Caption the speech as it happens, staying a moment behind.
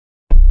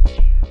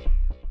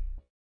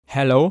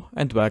Hello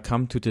and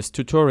welcome to this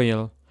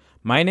tutorial.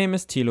 My name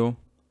is Thilo.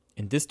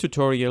 In this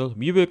tutorial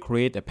we will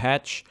create a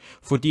patch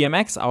for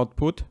DMX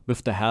output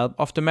with the help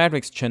of the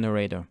MADRIX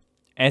generator.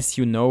 As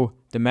you know,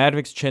 the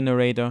MADRIX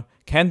generator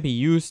can be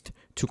used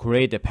to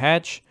create a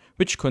patch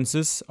which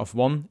consists of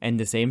one and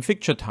the same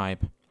fixture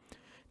type.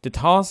 The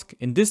task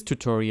in this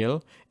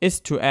tutorial is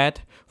to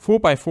add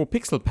 4x4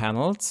 pixel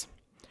panels.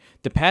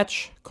 The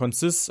patch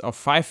consists of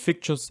 5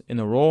 fixtures in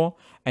a row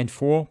and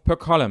 4 per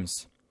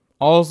columns.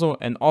 Also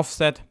an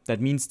offset,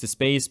 that means the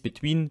space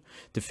between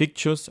the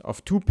fixtures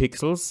of 2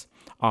 pixels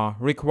are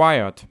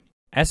required.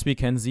 As we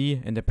can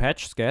see in the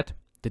patch scat,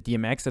 the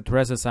DMX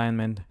address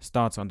assignment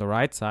starts on the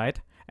right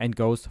side and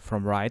goes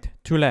from right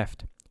to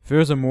left.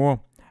 Furthermore,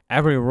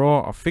 every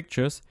row of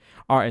fixtures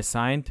are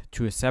assigned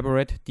to a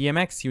separate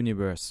DMX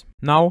universe.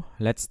 Now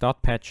let's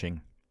start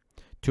patching.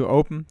 To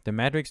open the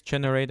MADRIX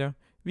generator,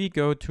 we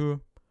go to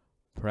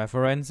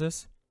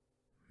Preferences,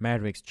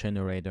 MADRIX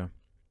generator.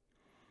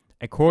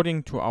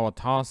 According to our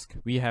task,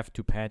 we have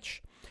to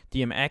patch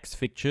DMX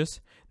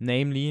fixtures,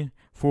 namely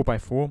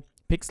 4x4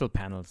 pixel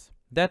panels.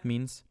 That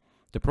means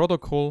the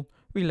protocol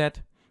we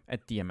let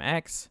at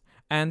DMX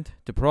and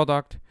the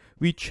product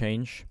we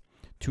change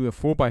to a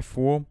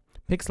 4x4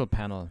 pixel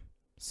panel.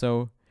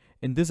 So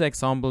in this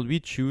example we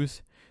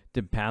choose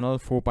the panel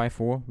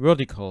 4x4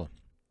 vertical.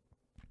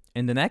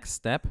 In the next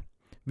step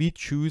we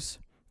choose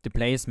the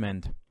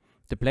placement.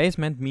 The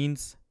placement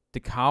means the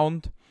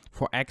count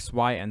for X,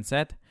 Y and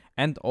Z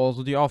and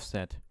also the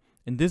offset.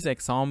 In this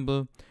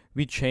example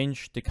we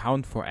change the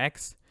count for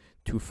X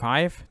to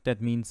 5,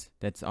 that means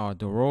that's are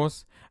the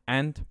rows,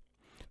 and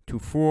to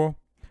 4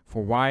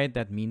 for Y,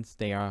 that means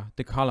they are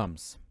the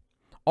columns.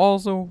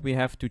 Also we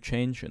have to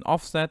change an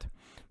offset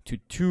to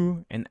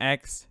 2 in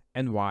X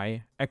and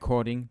Y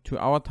according to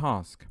our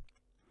task.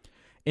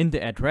 In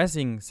the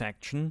addressing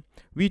section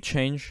we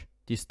change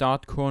the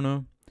start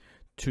corner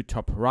to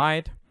top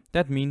right.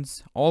 That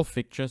means all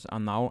fixtures are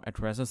now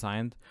address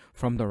assigned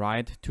from the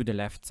right to the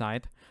left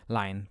side,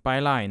 line by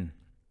line.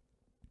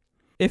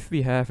 If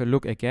we have a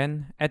look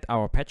again at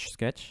our patch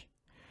sketch,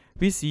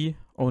 we see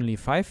only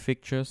 5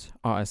 fixtures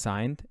are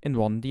assigned in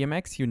one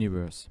DMX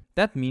universe.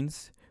 That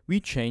means we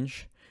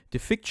change the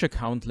fixture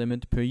count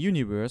limit per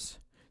universe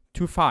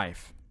to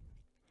 5.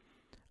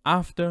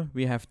 After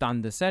we have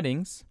done the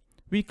settings,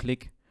 we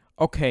click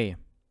OK.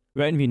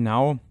 When we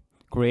now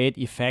create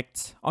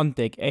effects on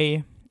deck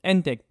A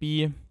and deck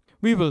B,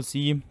 we will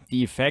see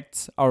the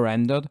effects are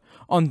rendered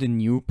on the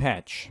new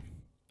patch.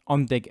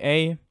 On deck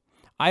A,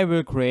 I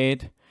will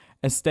create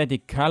a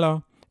static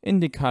color in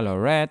the color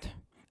red,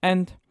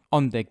 and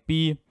on deck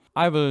B,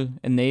 I will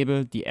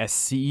enable the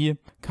SCE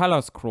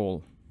color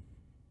scroll.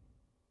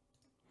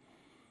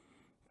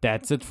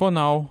 That's it for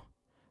now.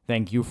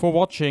 Thank you for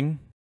watching.